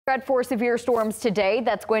For severe storms today,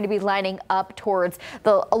 that's going to be lining up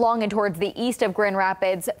along and towards the east of Grand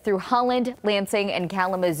Rapids through Holland, Lansing, and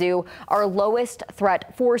Kalamazoo. Our lowest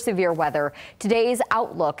threat for severe weather. Today's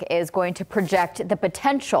outlook is going to project the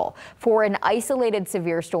potential for an isolated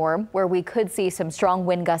severe storm where we could see some strong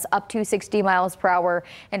wind gusts up to 60 miles per hour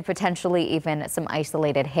and potentially even some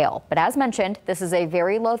isolated hail. But as mentioned, this is a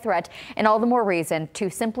very low threat and all the more reason to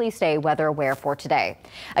simply stay weather aware for today.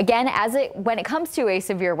 Again, when it comes to a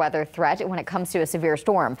severe weather threat, when it comes to a severe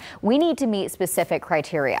storm, we need to meet specific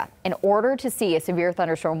criteria. In order to see a severe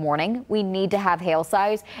thunderstorm warning, we need to have hail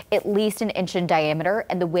size at least 1 inch in diameter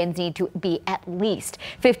and the winds need to be at least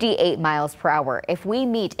 58 miles per hour. If we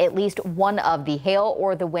meet at least one of the hail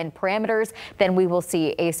or the wind parameters, then we will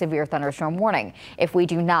see a severe thunderstorm warning. If we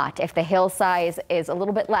do not, if the hail size is a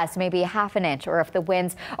little bit less, maybe 1/2 inch, or if the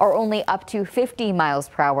winds are only up to 50 miles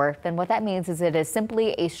per hour, then what that means is it is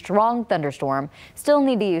simply a strong thunderstorm. Still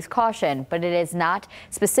need to use caution, but it is not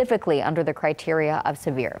specifically under the criteria of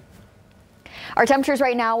severe. Our temperatures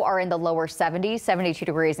right now are in the lower 70s, 72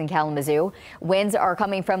 degrees in Kalamazoo. Winds are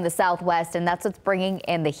coming from the southwest, and that's what's bringing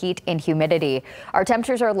in the heat and humidity. Our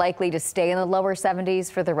temperatures are likely to stay in the lower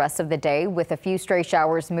 70s for the rest of the day, with a few stray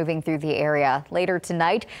showers moving through the area. Later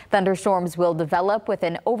tonight, thunderstorms will develop with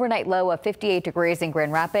an overnight low of 58 degrees in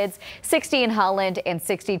Grand Rapids, 60 in Holland, and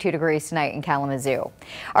 62 degrees tonight in Kalamazoo.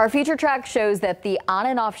 Our future track shows that the on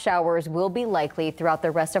and off showers will be likely throughout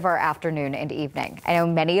the rest of our afternoon and evening. I know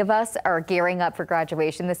many of us are gearing up for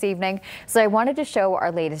graduation this evening, so I wanted to show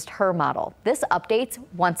our latest HER model. This updates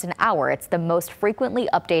once an hour. It's the most frequently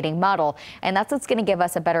updating model, and that's what's going to give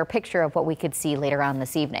us a better picture of what we could see later on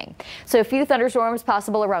this evening. So a few thunderstorms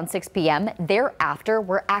possible around 6 p.m. Thereafter,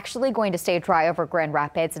 we're actually going to stay dry over Grand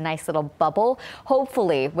Rapids, a nice little bubble,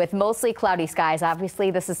 hopefully with mostly cloudy skies.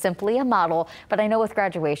 Obviously, this is simply a model, but I know with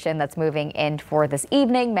graduation that's moving in for this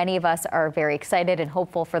evening, many of us are very excited and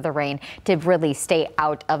hopeful for the rain to really stay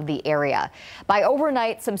out of the area. By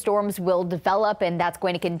overnight, some storms will develop, and that's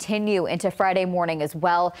going to continue into Friday morning as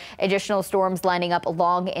well. Additional storms lining up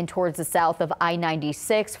along and towards the south of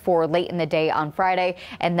I-96 for late in the day on Friday,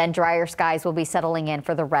 and then drier skies will be settling in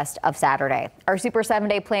for the rest of Saturday. Our Super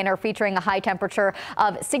 7-day planner featuring a high temperature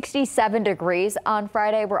of 67 degrees on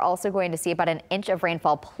Friday. We're also going to see about 1 inch of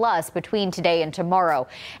rainfall plus between today and tomorrow.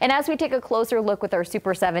 And as we take a closer look with our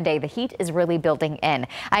Super 7-day, the heat is really building in.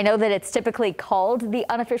 I know that it's typically called the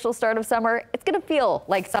unofficial start of summer. It's going to feel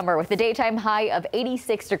like summer with a daytime high of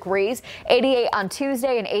 86 degrees, 88 on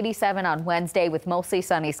Tuesday and 87 on Wednesday with mostly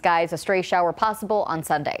sunny skies. A stray shower possible on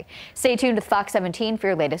Sunday. Stay tuned with Fox 17 for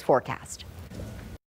your latest forecast.